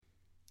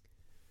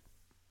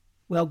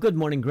Well, good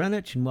morning,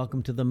 Greenwich, and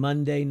welcome to the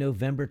Monday,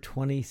 November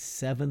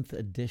 27th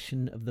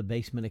edition of the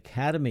Basement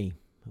Academy.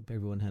 Hope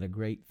everyone had a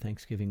great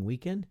Thanksgiving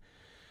weekend.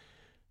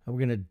 We're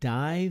going to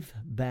dive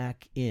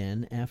back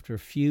in after a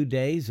few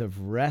days of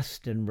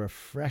rest and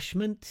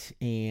refreshment,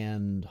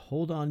 and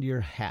hold on to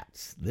your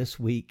hats. This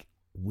week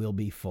will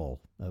be full,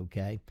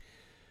 okay?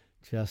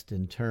 Just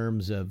in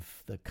terms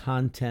of the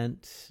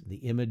content, the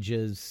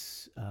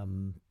images,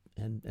 and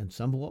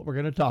some of what we're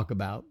going to talk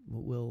about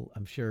will,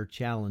 I'm sure,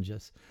 challenge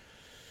us.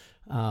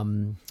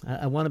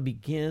 I want to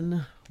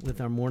begin with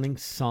our morning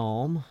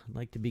psalm. I'd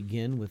like to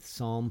begin with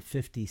Psalm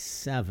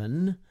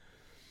 57.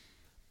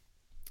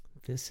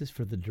 This is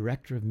for the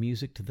director of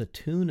music to the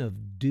tune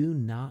of Do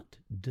Not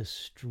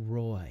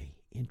Destroy.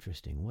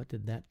 Interesting. What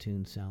did that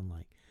tune sound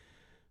like?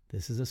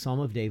 This is a psalm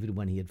of David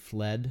when he had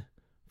fled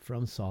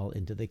from Saul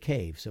into the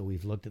cave. So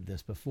we've looked at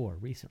this before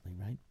recently,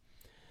 right?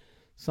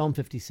 Psalm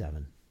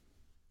 57.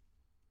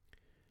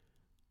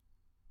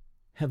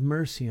 Have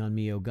mercy on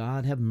me, O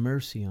God, have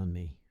mercy on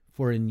me.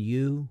 For in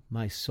you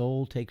my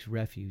soul takes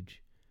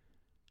refuge.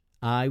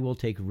 I will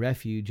take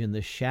refuge in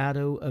the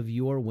shadow of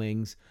your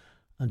wings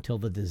until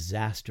the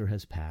disaster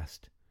has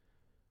passed.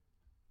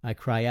 I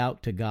cry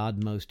out to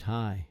God Most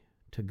High,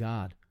 to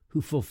God,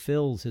 who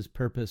fulfills his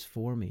purpose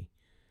for me.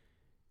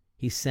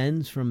 He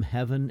sends from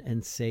heaven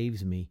and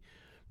saves me,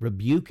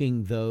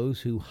 rebuking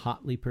those who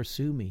hotly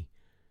pursue me.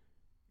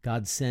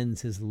 God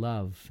sends his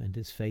love and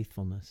his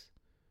faithfulness.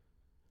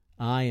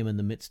 I am in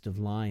the midst of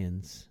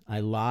lions. I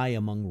lie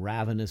among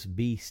ravenous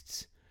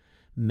beasts,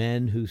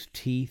 men whose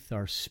teeth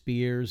are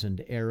spears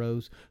and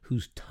arrows,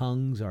 whose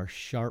tongues are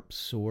sharp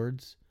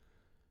swords.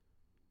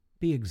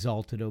 Be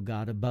exalted, O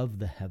God, above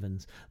the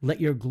heavens.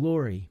 Let your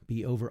glory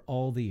be over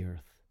all the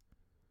earth.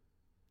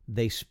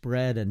 They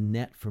spread a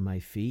net for my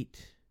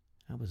feet.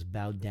 I was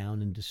bowed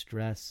down in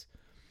distress.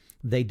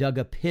 They dug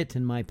a pit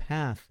in my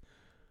path,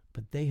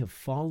 but they have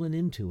fallen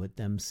into it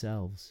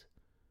themselves.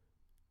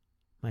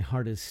 My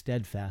heart is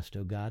steadfast,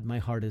 O God, my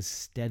heart is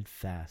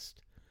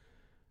steadfast.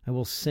 I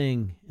will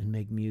sing and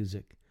make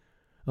music.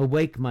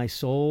 Awake, my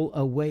soul,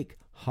 awake,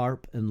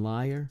 harp and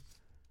lyre.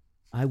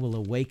 I will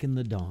awaken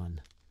the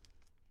dawn.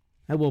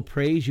 I will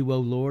praise you, O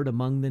Lord,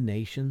 among the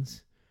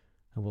nations.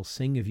 I will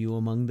sing of you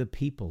among the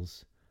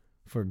peoples.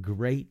 For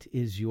great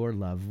is your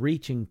love,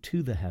 reaching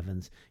to the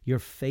heavens. Your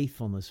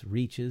faithfulness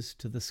reaches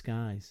to the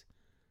skies.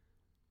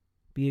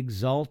 Be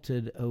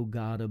exalted, O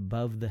God,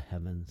 above the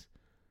heavens.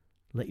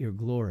 Let your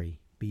glory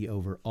be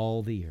over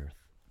all the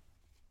earth.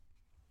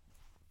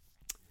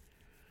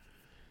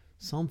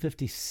 Psalm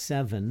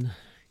 57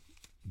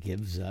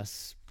 gives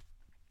us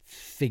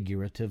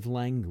figurative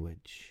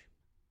language.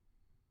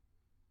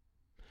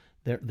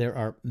 There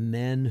are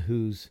men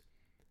whose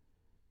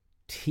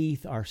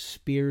teeth are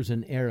spears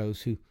and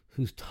arrows,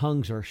 whose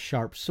tongues are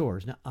sharp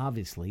swords. Now,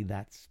 obviously,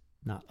 that's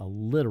not a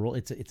literal.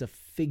 It's a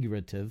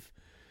figurative.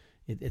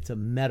 It's a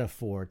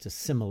metaphor. It's a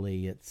simile.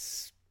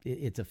 It's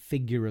a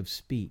figure of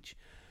speech.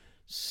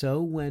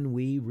 So when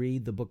we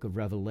read the book of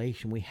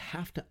Revelation, we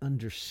have to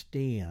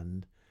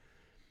understand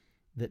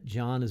that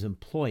John is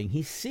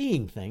he's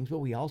seeing things, but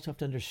we also have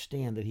to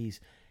understand that he's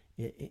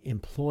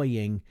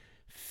employing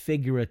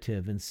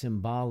figurative and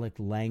symbolic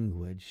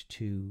language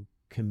to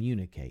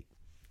communicate,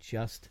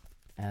 just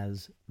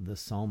as the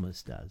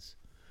psalmist does.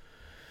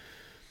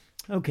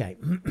 Okay,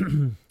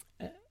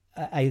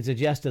 I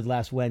suggested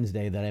last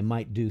Wednesday that I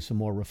might do some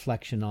more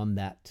reflection on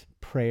that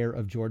prayer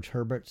of George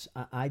Herbert's.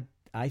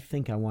 I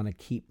think I want to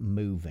keep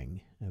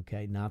moving,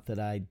 okay? Not that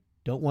I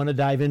don't want to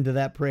dive into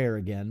that prayer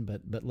again,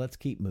 but let's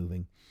keep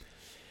moving.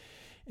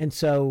 And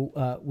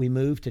so we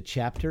move to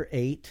chapter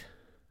 8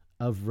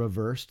 of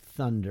Reversed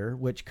Thunder,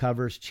 which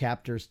covers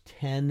chapters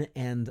 10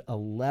 and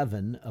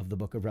 11 of the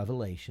book of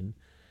Revelation.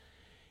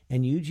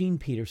 And Eugene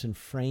Peterson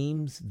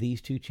frames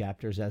these two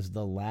chapters as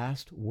the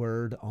last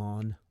word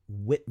on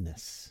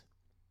witness.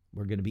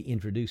 We're going to be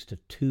introduced to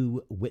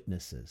two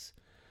witnesses.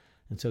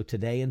 And so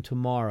today and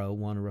tomorrow, I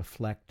want to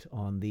reflect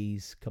on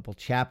these couple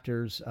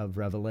chapters of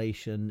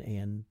Revelation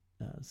and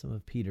some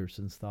of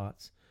Peterson's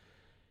thoughts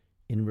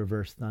in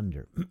Reversed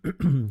Thunder.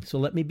 So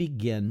let me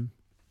begin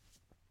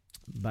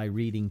by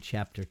reading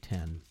chapter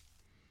 10.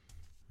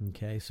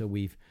 Okay, so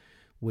we've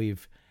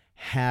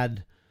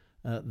had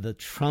the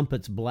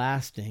trumpets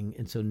blasting,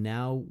 and so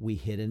now we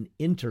hit an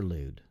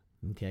interlude.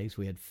 Okay, so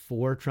we had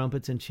 4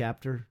 trumpets in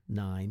chapter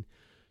 9,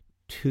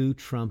 2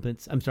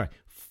 trumpets.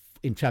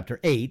 In chapter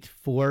 8,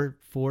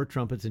 four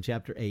trumpets in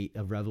chapter 8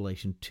 of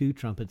Revelation, 2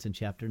 trumpets in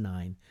chapter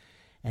 9,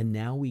 and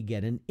now we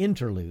get an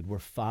interlude. We're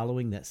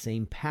following that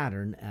same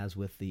pattern as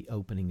with the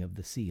opening of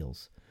the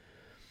seals.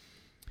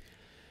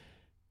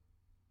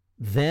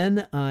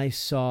 Then I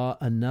saw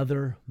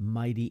another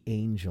mighty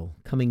angel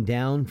coming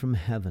down from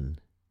heaven.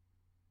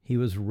 He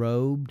was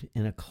robed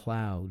in a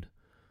cloud,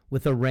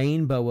 with a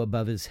rainbow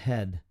above his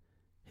head.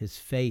 His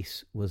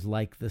face was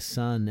like the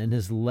sun, and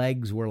his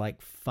legs were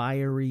like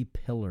fiery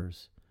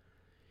pillars.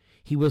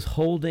 He was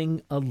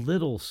holding a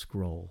little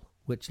scroll,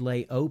 which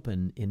lay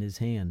open in his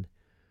hand.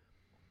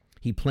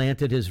 He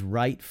planted his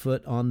right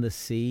foot on the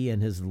sea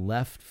and his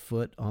left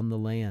foot on the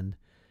land.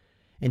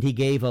 And he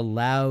gave a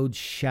loud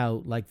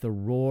shout like the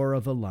roar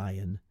of a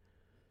lion.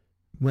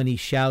 When he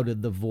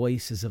shouted, the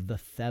voices of the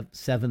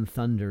seven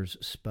thunders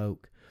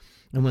spoke.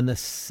 And when the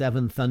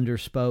seven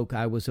thunders spoke,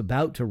 I was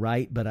about to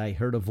write, but I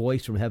heard a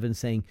voice from heaven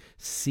saying,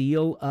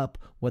 "Seal up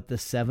what the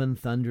seven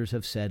thunders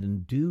have said,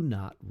 and do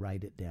not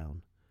write it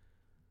down."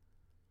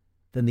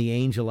 Then the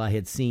angel I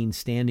had seen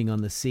standing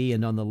on the sea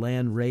and on the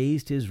land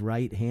raised his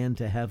right hand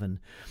to heaven,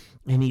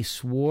 and he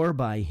swore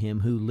by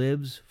him who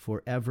lives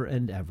forever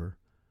and ever,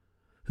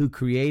 who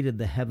created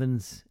the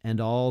heavens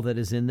and all that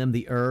is in them,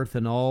 the earth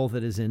and all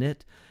that is in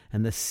it,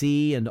 and the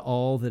sea and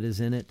all that is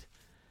in it,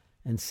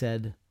 and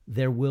said,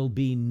 "There will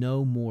be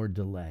no more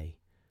delay.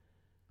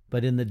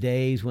 But in the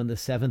days when the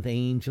seventh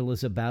angel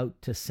is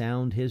about to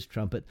sound his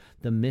trumpet,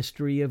 the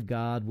mystery of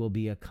God will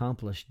be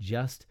accomplished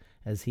just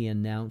as he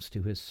announced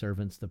to his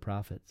servants the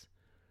prophets."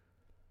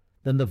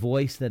 Then the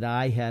voice that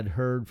I had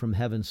heard from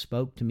heaven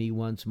spoke to me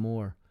once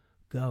more,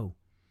 "Go,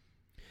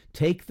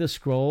 take the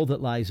scroll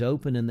that lies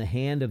open in the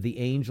hand of the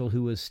angel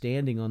who is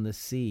standing on the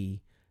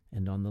sea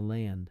and on the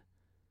land."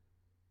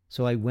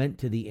 So I went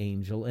to the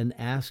angel and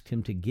asked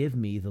him to give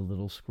me the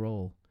little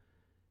scroll.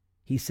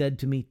 He said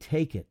to me,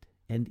 "Take it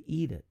and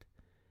eat it.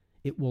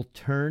 It will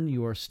turn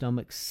your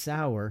stomach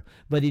sour,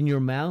 but in your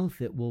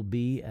mouth it will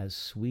be as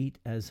sweet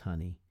as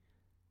honey."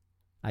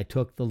 I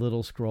took the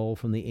little scroll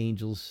from the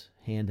angel's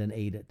hand and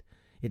ate it.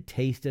 It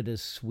tasted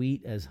as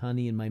sweet as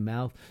honey in my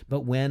mouth,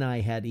 but when I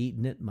had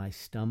eaten it, my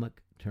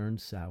stomach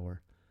turned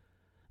sour.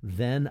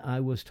 Then I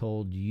was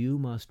told, "You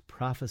must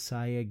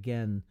prophesy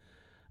again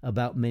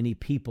about many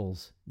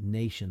peoples,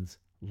 nations,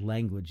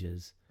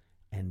 languages,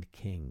 and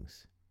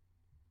kings."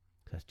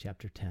 That's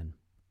chapter 10.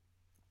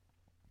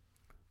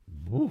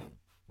 Woo.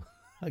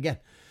 Again,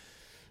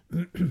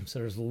 so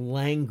there's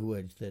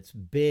language that's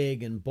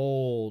big and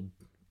bold.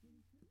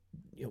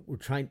 We're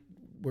trying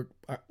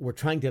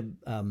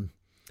to,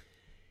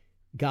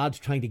 God's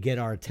trying to get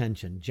our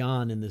attention.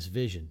 John in this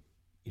vision,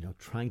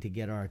 trying to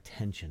get our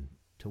attention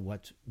to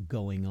what's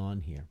going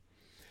on here.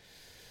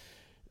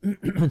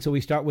 And so we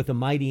start with the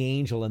mighty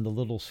angel and the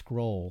little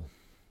scroll.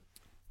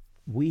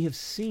 We have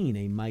seen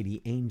a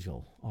mighty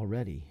angel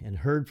already and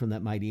heard from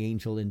that mighty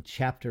angel in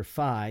chapter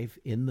 5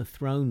 in the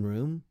throne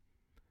room.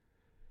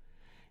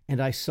 And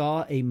I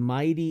saw a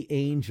mighty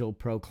angel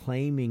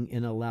proclaiming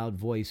in a loud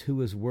voice,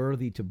 "Who is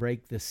worthy to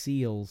break the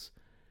seals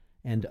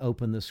and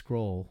open the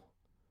scroll?"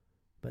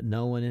 But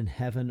no one in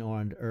heaven or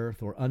on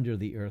earth or under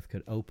the earth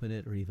could open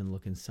it or even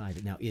look inside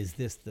it. Now, is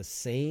this the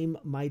same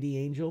mighty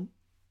angel?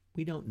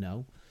 We don't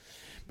know.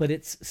 But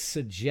it's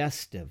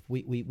suggestive.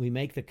 We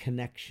make the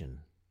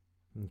connection,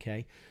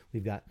 okay?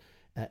 We've got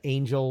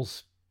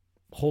angels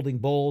holding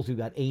bowls. We've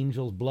got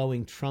angels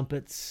blowing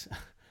trumpets.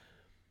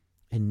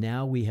 And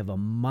now we have a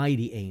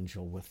mighty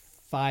angel with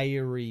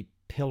fiery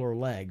pillar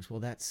legs. Well,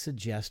 that's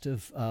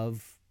suggestive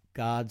of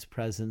God's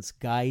presence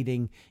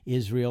guiding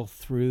Israel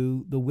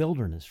through the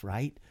wilderness,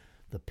 right?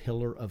 The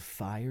pillar of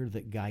fire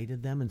that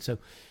guided them. And so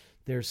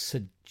there's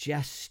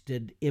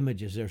suggested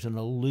images. There's an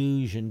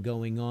illusion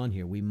going on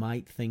here. We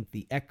might think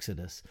the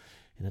Exodus,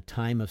 in a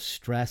time of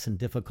stress and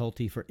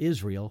difficulty for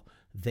Israel,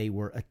 they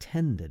were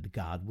attended.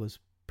 God was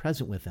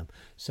present with them.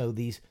 So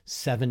these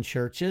 7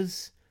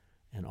 churches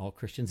and all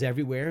Christians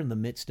everywhere in the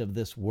midst of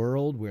this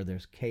world where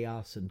there's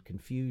chaos and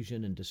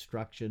confusion and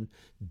destruction,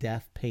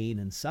 death, pain,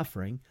 and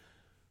suffering,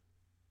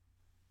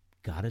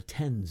 God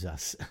attends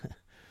us.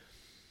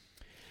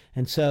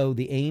 And so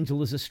the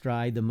angel is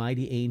astride, the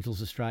mighty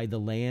angels astride the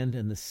land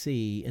and the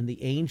sea, and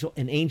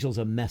angel's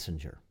a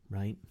messenger,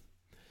 right?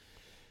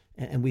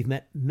 And we've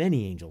met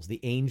many angels. The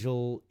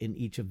angel in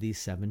each of these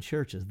 7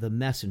 churches, the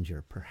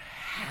messenger,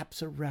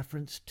 perhaps a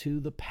reference to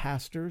the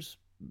pastors,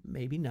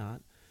 maybe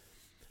not.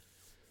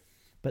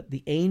 But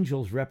the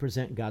angels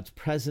represent God's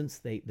presence.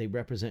 They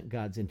represent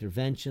God's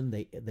intervention.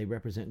 They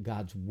represent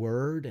God's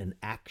word and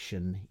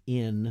action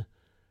in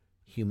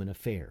human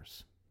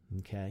affairs,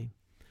 okay?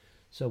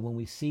 So when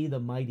we see the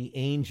mighty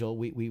angel,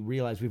 we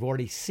realize we've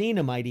already seen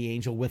a mighty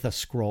angel with a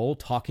scroll,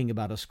 talking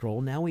about a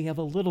scroll. Now we have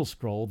a little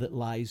scroll that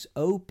lies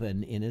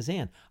open in his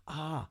hand.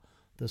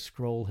 The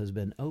scroll has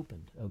been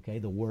opened, okay?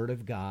 The word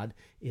of God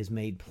is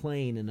made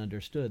plain and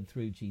understood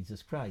through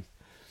Jesus Christ.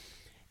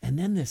 And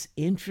then this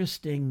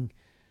interesting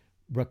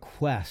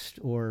request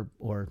or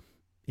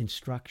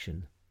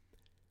instruction.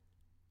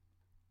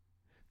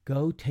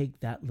 Go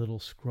take that little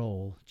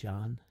scroll,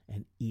 John,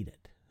 and eat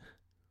it.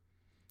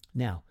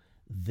 Now,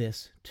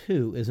 this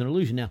too is an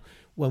illusion. Now,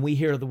 when we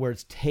hear the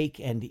words take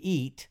and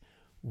eat,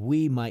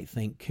 we might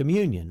think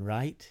communion,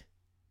 right?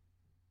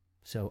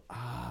 So,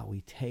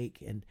 we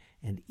take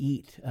and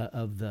eat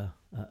of the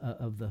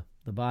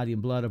body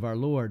and blood of our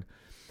Lord.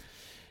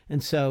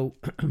 And so,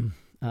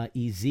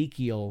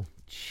 Ezekiel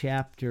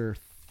chapter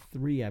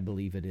 3, I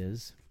believe it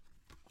is.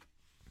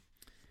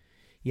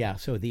 Yeah,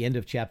 so at the end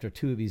of chapter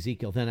 2 of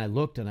Ezekiel, then I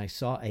looked and I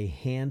saw a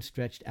hand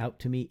stretched out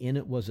to me. In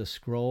it was a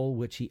scroll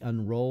which he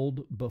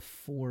unrolled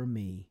before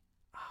me.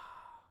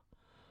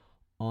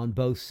 On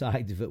both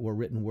sides of it were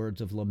written words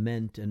of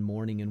lament and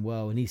mourning and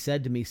woe. And he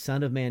said to me,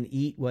 Son of man,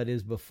 eat what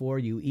is before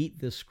you, eat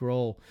this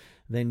scroll,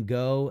 then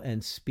go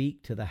and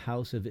speak to the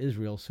house of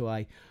Israel. So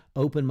I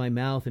opened my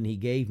mouth, and he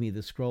gave me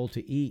the scroll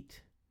to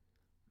eat.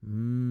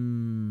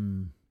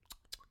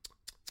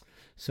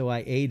 So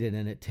I ate it,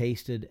 and it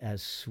tasted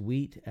as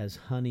sweet as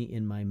honey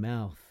in my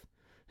mouth.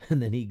 And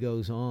then he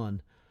goes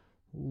on.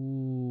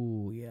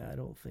 Ooh, yeah, I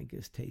don't think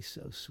this tastes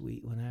so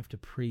sweet when I have to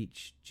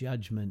preach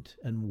judgment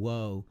and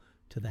woe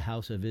to the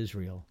house of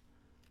Israel.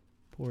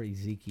 Poor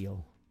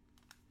Ezekiel.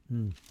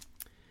 And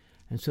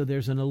so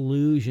there's an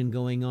illusion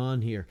going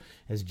on here.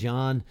 As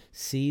John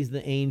sees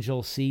the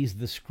angel, sees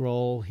the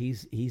scroll,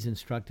 he's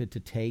instructed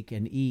to take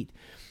and eat.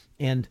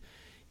 And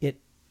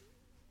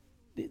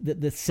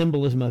the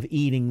symbolism of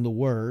eating the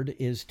word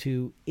is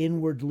to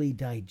inwardly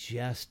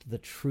digest the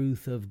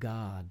truth of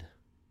God.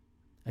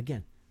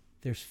 Again,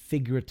 there's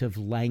figurative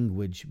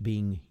language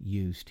being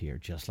used here,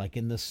 just like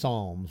in the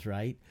Psalms,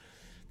 right?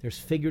 There's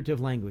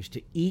figurative language.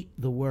 To eat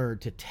the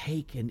word, to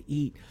take and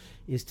eat,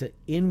 is to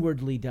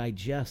inwardly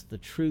digest the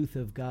truth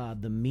of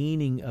God, the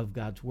meaning of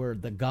God's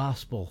word, the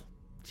gospel,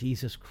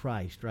 Jesus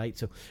Christ, right?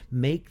 So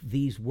make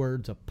these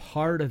words a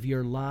part of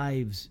your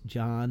lives,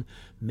 John.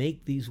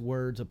 Make these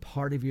words a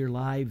part of your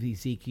lives,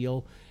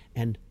 Ezekiel,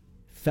 and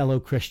fellow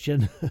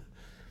Christian.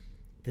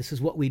 This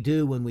is what we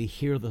do when we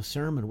hear the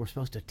sermon. We're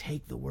supposed to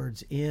take the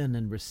words in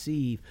and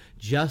receive,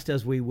 just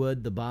as we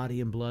would the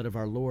body and blood of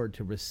our Lord,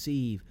 to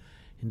receive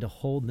and to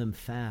hold them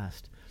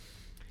fast.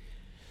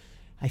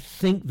 I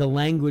think the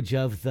language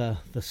of the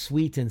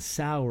sweet and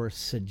sour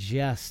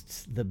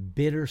suggests the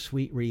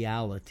bittersweet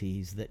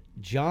realities that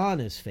John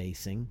is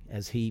facing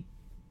as he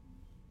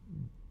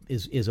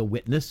is a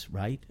witness,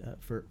 right,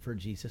 for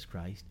Jesus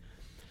Christ,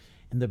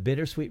 and the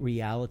bittersweet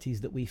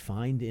realities that we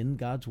find in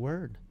God's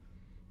Word.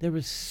 There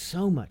is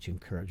so much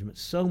encouragement,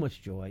 so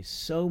much joy,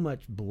 so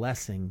much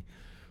blessing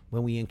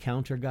when we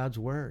encounter God's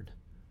Word.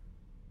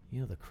 You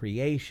know, the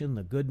creation,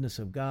 the goodness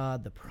of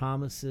God, the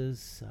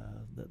promises,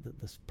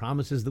 the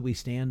promises that we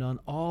stand on,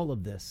 all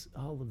of this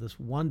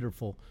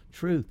wonderful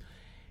truth.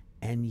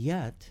 And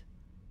yet,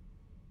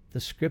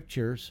 the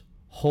Scriptures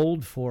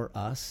hold for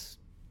us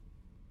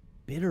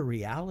bitter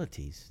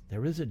realities.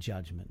 There is a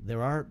judgment.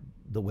 There are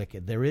the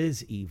wicked. There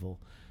is evil.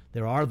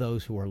 There are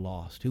those who are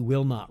lost, who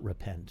will not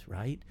repent,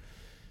 right?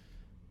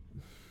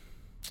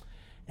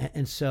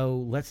 And so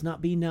let's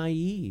not be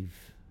naive.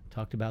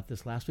 Talked about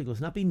this last week. Let's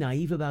not be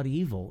naive about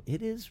evil.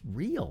 It is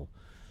real.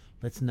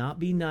 Let's not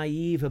be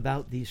naive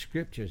about these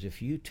scriptures.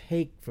 If you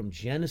take from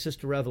Genesis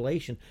to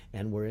Revelation,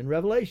 and we're in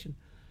Revelation,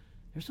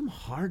 there's some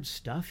hard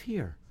stuff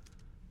here.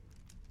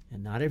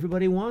 And not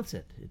everybody wants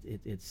it.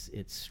 It's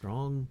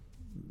strong,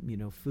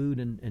 food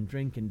and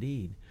drink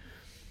indeed.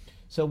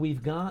 So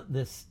we've got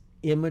this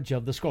image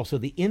of the scroll. So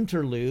the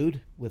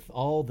interlude, with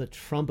all the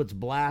trumpets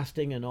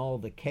blasting and all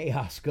the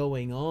chaos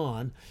going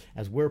on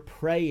as we're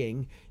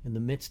praying in the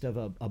midst of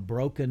a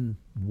broken,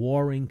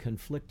 warring,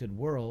 conflicted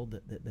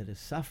world that is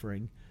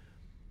suffering,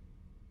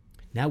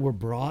 now we're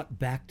brought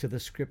back to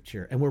the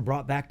Scripture, and we're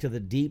brought back to the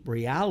deep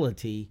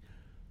reality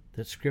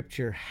that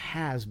Scripture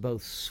has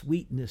both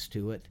sweetness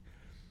to it,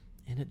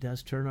 and it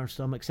does turn our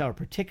stomach sour,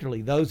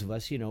 particularly those of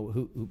us,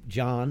 who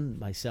John,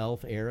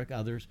 myself, Eric,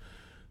 others,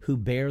 who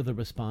bear the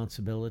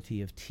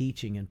responsibility of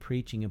teaching and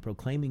preaching and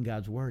proclaiming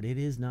God's word. It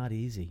is not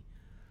easy.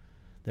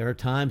 There are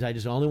times I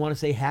just only want to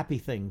say happy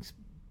things,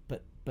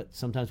 but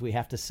sometimes we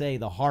have to say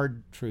the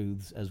hard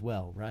truths as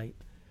well, right?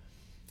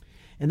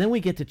 And then we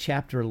get to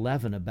chapter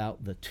 11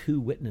 about the two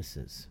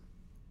witnesses.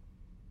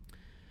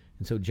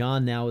 And so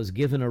John now is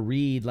given a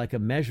reed like a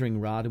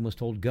measuring rod and was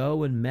told,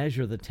 go and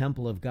measure the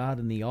temple of God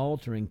and the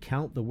altar and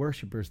count the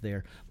worshipers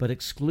there, but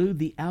exclude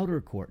the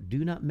outer court.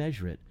 Do not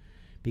measure it,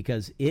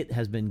 because it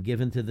has been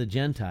given to the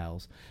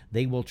Gentiles.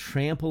 They will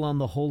trample on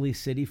the holy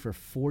city for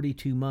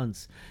 42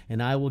 months,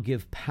 and I will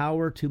give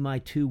power to my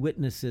two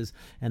witnesses,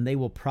 and they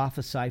will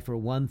prophesy for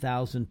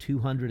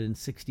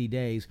 1,260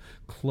 days,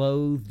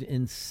 clothed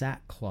in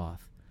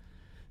sackcloth.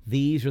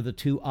 These are the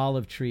two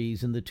olive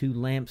trees and the two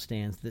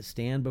lampstands that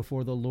stand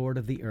before the Lord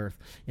of the earth.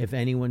 If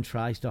anyone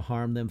tries to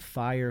harm them,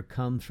 fire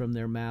comes from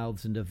their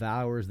mouths and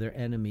devours their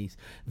enemies.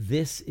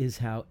 This is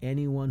how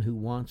anyone who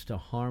wants to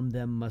harm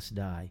them must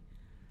die.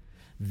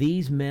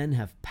 These men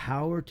have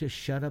power to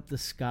shut up the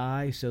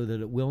sky so that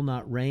it will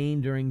not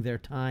rain during their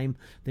time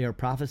they are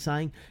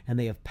prophesying, and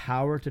they have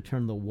power to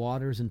turn the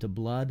waters into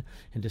blood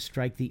and to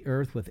strike the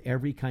earth with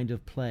every kind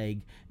of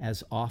plague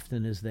as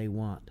often as they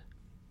want.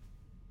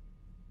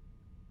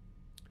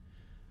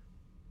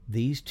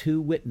 These two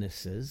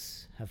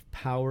witnesses have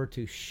power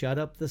to shut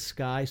up the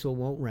sky so it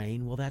won't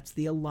rain. Well, that's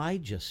the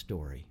Elijah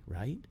story,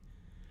 right?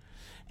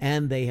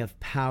 And they have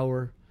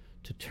power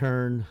to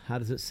turn, how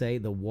does it say,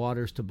 the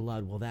waters to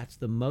blood. Well, that's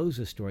the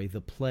Moses story,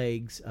 the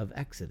plagues of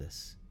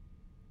Exodus.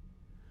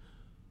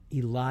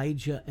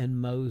 Elijah and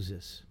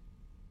Moses,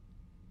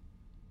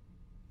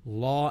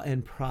 law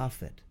and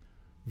prophet,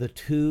 the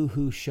two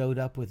who showed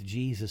up with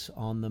Jesus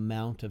on the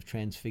Mount of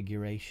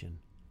Transfiguration.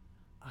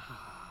 Do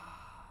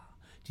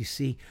you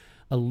see?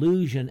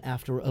 illusion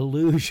after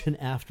illusion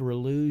after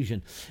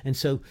illusion. And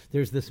so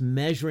there's this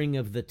measuring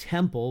of the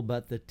temple,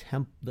 but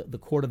the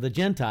court of the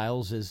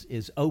Gentiles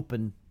is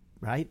open,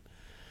 right?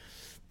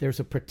 There's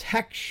a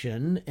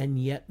protection, and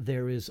yet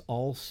there is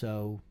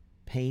also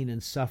pain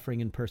and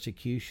suffering and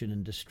persecution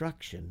and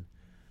destruction.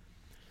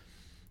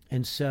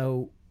 And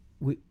so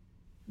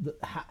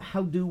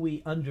how do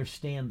we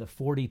understand the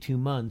 42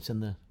 months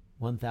and the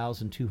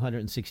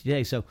 1,260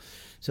 days?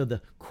 So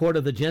the court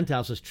of the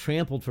Gentiles was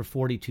trampled for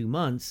 42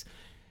 months.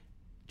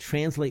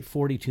 Translate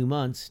 42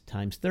 months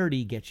times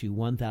 30 gets you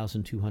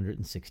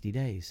 1,260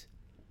 days.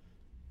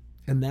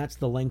 And that's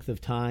the length of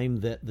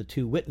time that the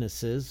two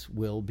witnesses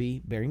will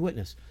be bearing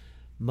witness.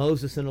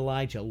 Moses and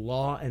Elijah,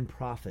 law and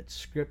prophets,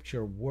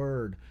 scripture,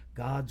 word,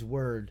 God's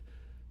word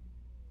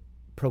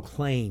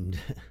proclaimed.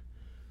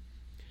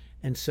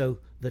 And so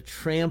the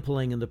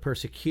trampling and the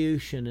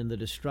persecution and the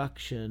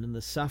destruction and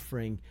the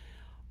suffering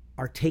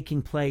are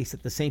taking place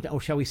at the same time,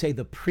 or shall we say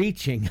the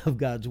preaching of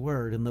God's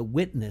word and the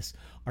witness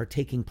are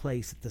taking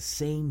place at the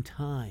same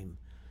time.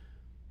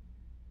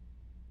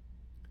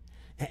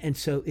 And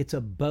so it's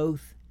a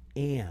both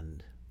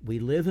and. We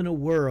live in a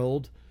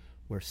world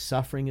where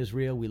suffering is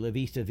real. We live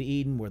east of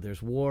Eden, where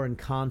there's war and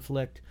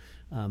conflict.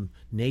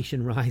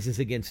 Nation rises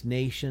against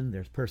nation.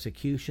 There's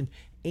persecution.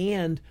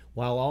 And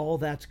while all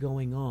that's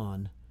going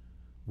on,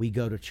 we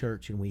go to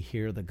church and we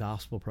hear the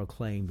gospel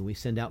proclaimed. We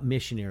send out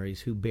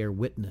missionaries who bear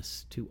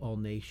witness to all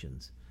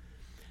nations.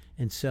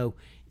 And so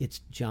it's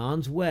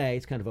John's way.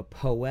 It's kind of a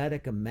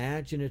poetic,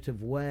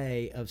 imaginative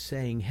way of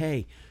saying,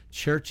 hey,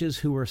 churches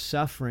who are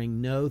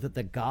suffering know that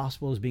the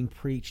gospel is being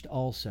preached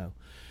also.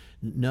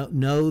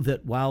 Know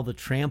that while the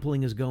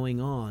trampling is going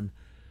on,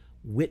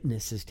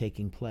 witness is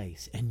taking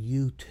place, and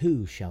you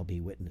too shall be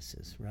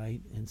witnesses,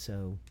 right? And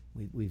so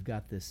we've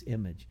got this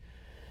image.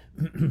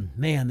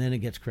 Man, then it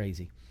gets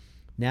crazy.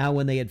 Now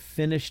when they had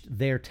finished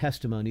their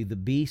testimony, the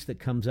beast that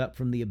comes up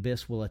from the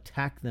abyss will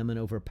attack them and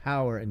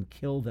overpower and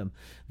kill them.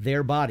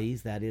 Their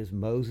bodies, that is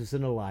Moses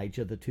and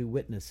Elijah, the two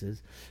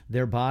witnesses,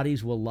 their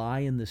bodies will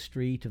lie in the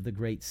street of the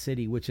great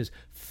city, which is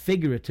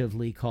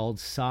figuratively called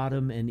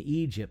Sodom and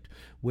Egypt,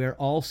 where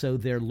also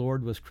their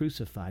Lord was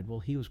crucified. Well,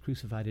 he was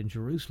crucified in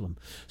Jerusalem.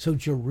 So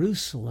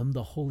Jerusalem,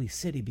 the holy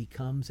city,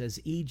 becomes as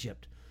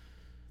Egypt,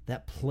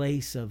 that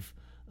place of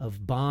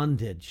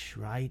bondage,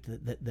 right?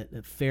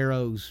 That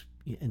Pharaoh's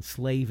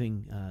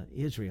enslaving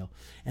Israel.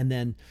 And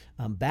then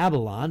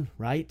Babylon,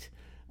 right?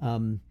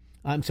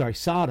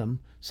 Sodom,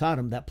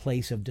 that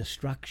place of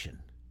destruction,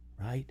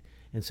 right?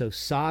 And so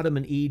Sodom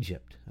and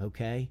Egypt,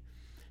 okay?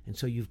 And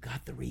so you've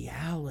got the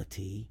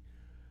reality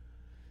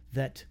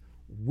that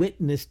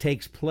witness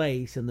takes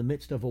place in the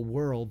midst of a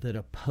world that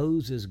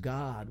opposes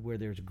God, where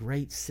there's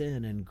great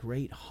sin and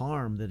great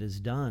harm that is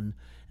done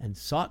and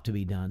sought to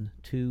be done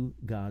to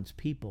God's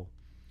people.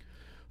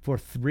 For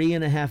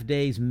 3.5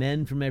 days,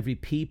 men from every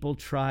people,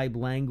 tribe,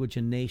 language,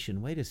 and nation.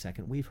 Wait a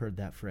second, we've heard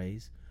that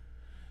phrase.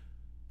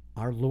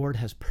 Our Lord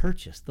has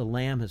purchased, the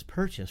Lamb has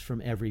purchased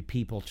from every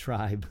people,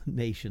 tribe,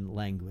 nation,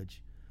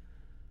 language.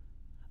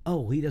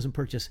 Oh, he doesn't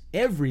purchase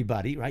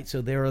everybody, right?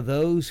 So there are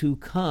those who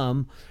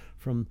come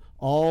from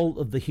all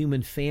of the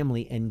human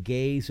family and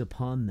gaze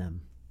upon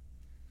them.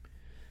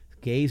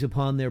 Gaze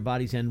upon their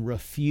bodies and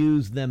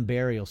refuse them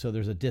burial. So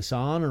there's a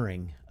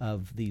dishonoring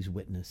of these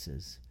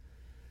witnesses.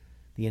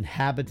 The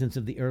inhabitants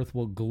of the earth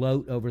will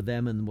gloat over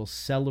them and will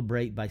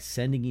celebrate by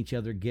sending each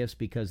other gifts,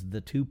 because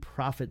the two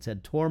prophets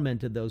had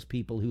tormented those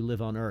people who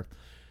live on earth.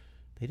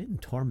 They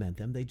didn't torment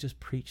them. They just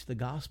preached the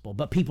gospel.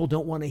 But people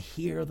don't want to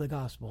hear the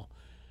gospel.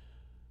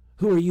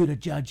 Who are you to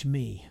judge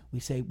me?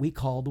 We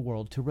call the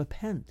world to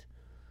repent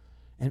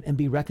and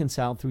be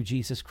reconciled through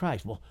Jesus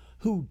Christ. Well,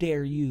 who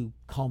dare you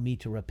call me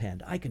to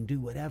repent? I can do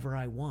whatever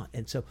I want.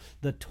 And so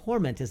the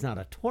torment is not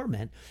a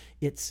torment.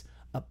 It's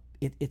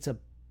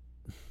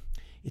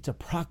a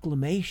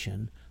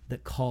proclamation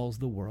that calls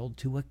the world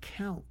to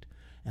account.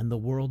 And the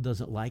world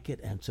doesn't like it,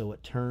 and so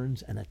it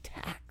turns and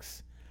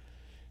attacks.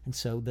 And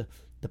so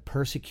the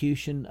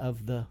persecution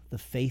of the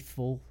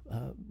faithful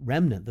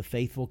remnant, the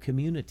faithful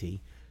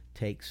community,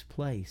 takes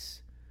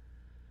place.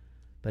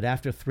 But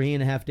after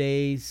 3.5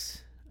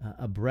 days,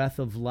 a breath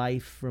of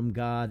life from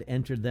God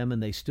entered them,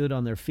 and they stood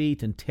on their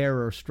feet, and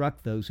terror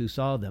struck those who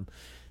saw them.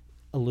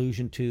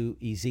 Allusion to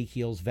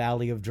Ezekiel's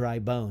valley of dry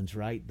bones,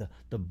 right?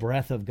 The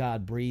breath of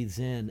God breathes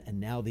in, and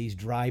now these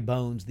dry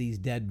bones, these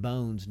dead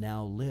bones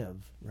now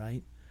live,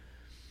 right?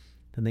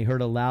 Then they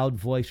heard a loud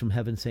voice from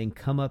heaven saying,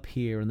 "Come up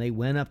here." And they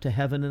went up to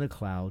heaven in a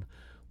cloud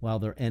while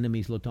their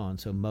enemies looked on.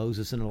 So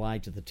Moses and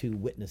Elijah, the two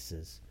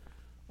witnesses,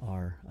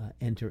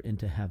 enter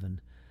into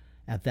heaven.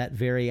 At that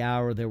very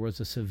hour there was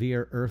a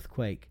severe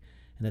earthquake,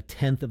 and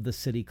 1/10 of the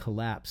city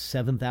collapsed.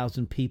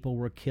 7,000 people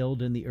were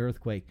killed in the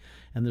earthquake,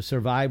 and the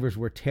survivors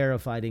were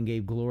terrified and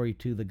gave glory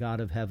to the God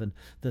of heaven.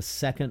 The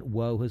second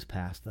woe has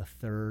passed. The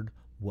third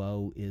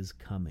woe is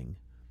coming.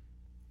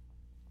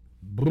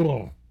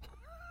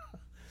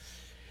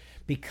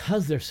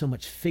 Because there's so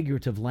much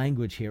figurative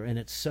language here, and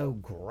it's so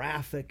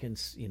graphic, and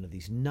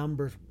these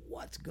numbers,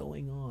 what's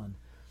going on?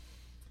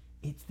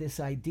 It's this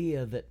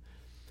idea that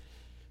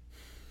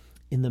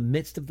in the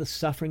midst of the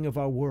suffering of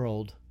our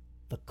world,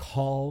 the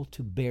call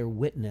to bear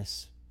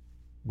witness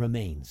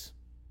remains.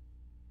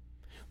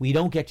 We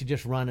don't get to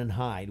just run and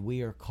hide.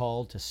 We are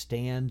called to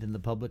stand in the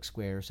public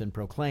squares and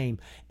proclaim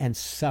and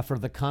suffer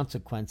the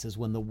consequences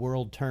when the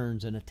world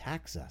turns and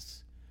attacks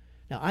us.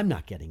 Now, I'm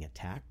not getting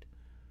attacked,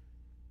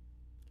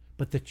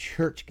 but the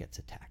church gets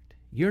attacked.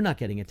 You're not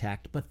getting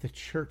attacked, but the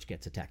church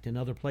gets attacked in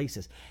other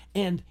places.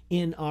 And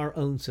in our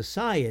own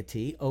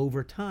society,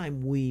 over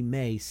time, we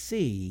may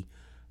see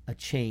a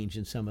change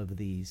in some of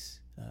these,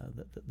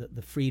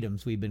 the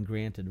freedoms we've been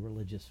granted,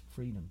 religious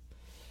freedom.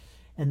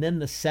 And then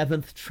the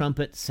seventh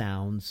trumpet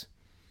sounds.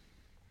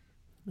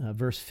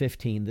 Verse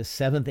 15, the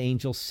seventh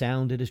angel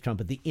sounded his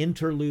trumpet. The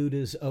interlude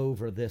is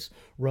over. This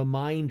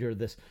reminder,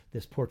 this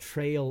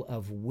portrayal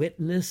of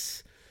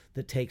witness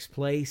that takes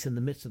place in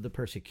the midst of the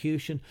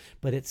persecution.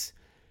 But it's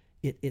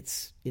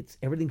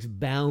everything's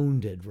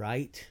bounded,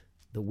 right?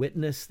 The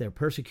witness, they're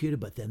persecuted,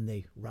 but then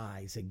they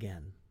rise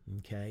again.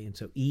 Okay, and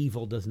so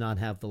evil does not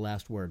have the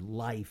last word.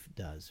 Life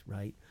does,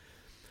 right?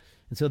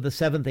 And so the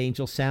seventh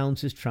angel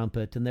sounds his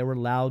trumpet, and there were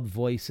loud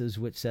voices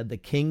which said, the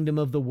kingdom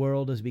of the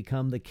world has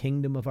become the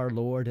kingdom of our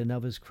Lord and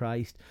of his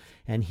Christ,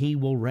 and he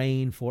will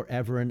reign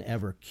forever and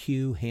ever.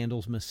 Cue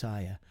Handel's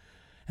Messiah.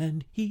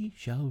 And he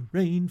shall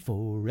reign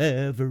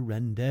forever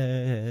and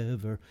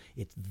ever.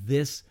 It's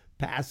this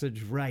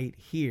passage right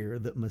here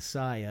that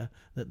Messiah,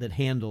 that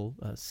Handel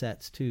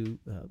sets to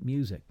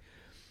music.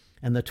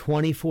 And the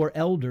 24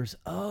 elders,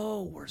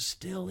 we're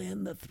still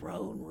in the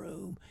throne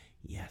room.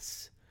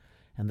 Yes.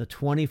 And the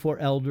 24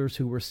 elders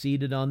who were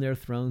seated on their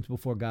thrones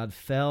before God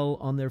fell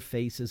on their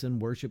faces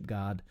and worshiped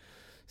God,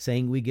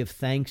 saying, we give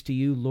thanks to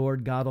you,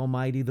 Lord God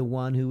Almighty, the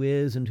one who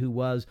is and who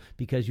was,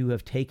 because you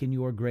have taken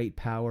your great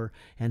power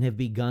and have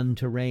begun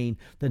to reign.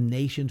 The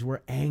nations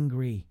were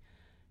angry,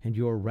 and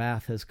your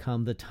wrath has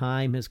come. The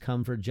time has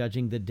come for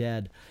judging the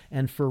dead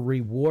and for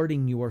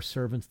rewarding your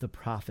servants, the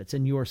prophets,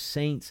 and your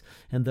saints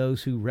and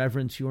those who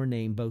reverence your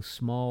name, both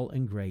small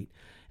and great,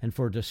 and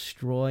for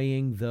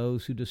destroying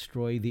those who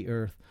destroy the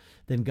earth.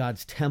 Then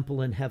God's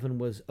temple in heaven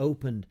was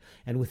opened,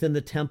 and within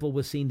the temple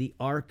was seen the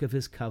ark of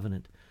his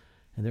covenant.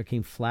 And there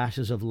came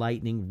flashes of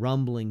lightning,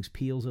 rumblings,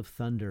 peals of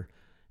thunder,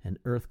 an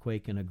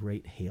earthquake, and a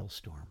great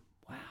hailstorm.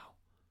 Wow.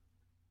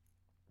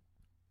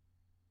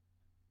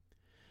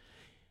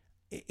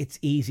 It's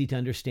easy to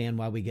understand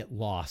why we get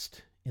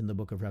lost in the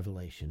book of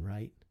Revelation,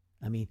 right?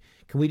 I mean,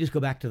 can we just go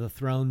back to the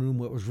throne room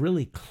where it was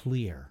really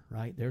clear,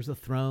 right? There's the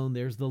throne,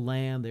 there's the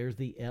Lamb, there's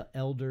the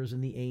elders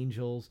and the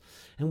angels,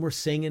 and we're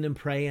singing and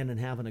praying and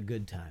having a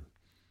good time.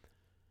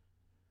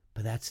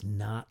 But that's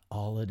not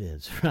all it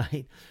is,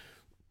 right?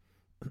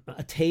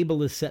 A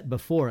table is set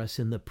before us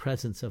in the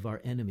presence of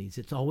our enemies.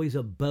 It's always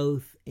a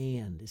both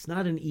and. It's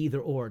not an either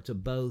or, it's a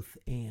both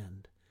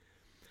and.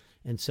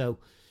 And so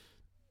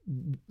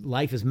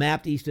life is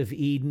mapped east of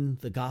Eden.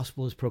 The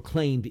gospel is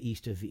proclaimed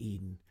east of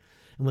Eden.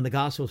 And when the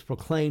gospel is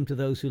proclaimed to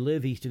those who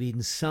live east of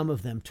Eden, some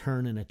of them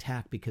turn and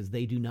attack because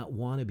they do not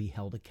want to be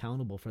held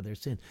accountable for their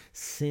sin.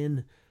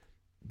 Sin,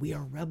 we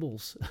are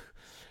rebels.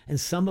 And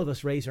some of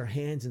us raise our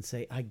hands and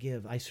say,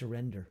 I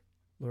surrender.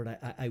 Lord,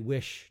 I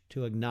wish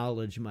to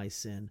acknowledge my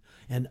sin.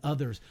 And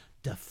others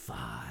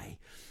defy,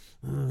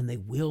 and they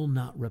will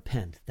not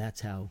repent.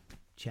 That's how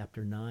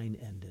chapter 9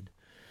 ended.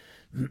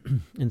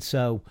 And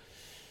so,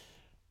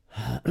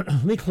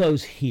 let me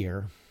close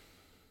here.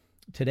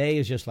 Today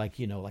is just like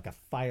a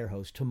fire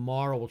hose.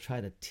 Tomorrow we'll try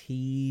to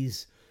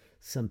tease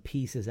some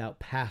pieces out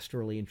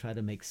pastorally and try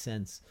to make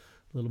sense,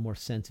 a little more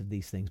sense of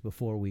these things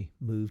before we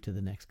move to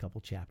the next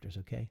couple chapters,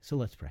 okay? So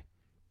let's pray.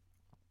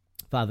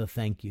 Father,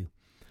 thank you.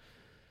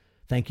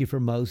 Thank you for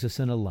Moses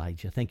and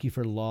Elijah. Thank you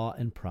for law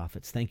and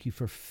prophets. Thank you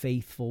for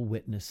faithful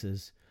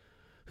witnesses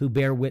who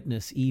bear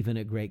witness even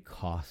at great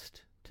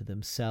cost to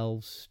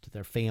themselves, to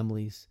their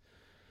families.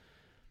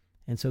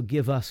 And so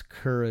give us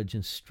courage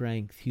and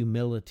strength,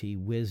 humility,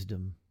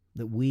 wisdom,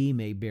 that we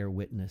may bear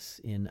witness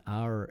in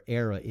our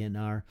era, in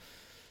our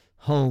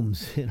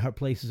homes, in our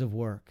places of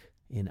work,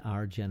 in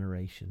our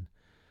generation.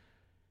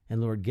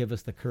 And Lord, give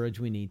us the courage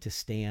we need to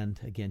stand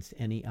against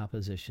any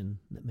opposition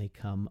that may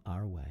come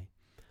our way.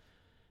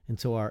 And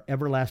so our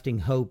everlasting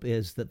hope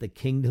is that the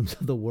kingdoms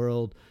of the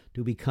world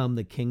do become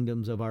the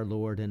kingdoms of our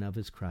Lord and of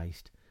his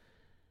Christ,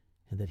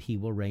 and that he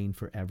will reign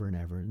forever and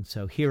ever. And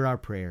so hear our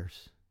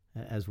prayers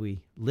as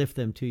we lift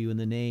them to you in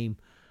the name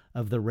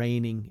of the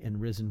reigning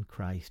and risen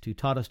Christ, who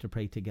taught us to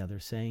pray together,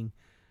 saying,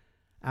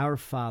 Our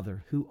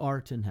Father, who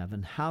art in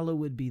heaven,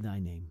 hallowed be thy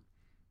name.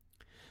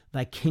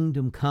 Thy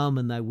kingdom come,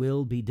 and thy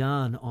will be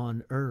done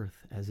on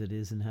earth as it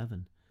is in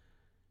heaven.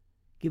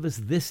 Give us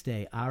this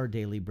day our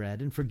daily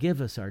bread, and forgive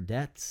us our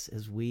debts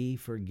as we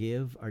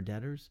forgive our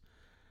debtors.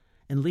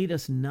 And lead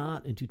us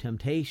not into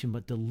temptation,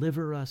 but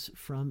deliver us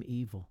from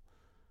evil.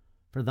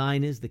 For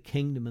thine is the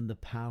kingdom and the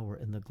power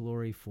and the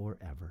glory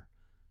forever.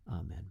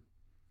 Amen.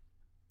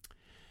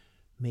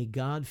 May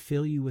God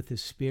fill you with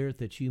his Spirit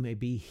that you may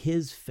be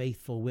his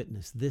faithful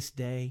witness this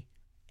day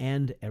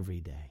and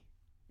every day.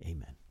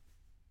 Amen.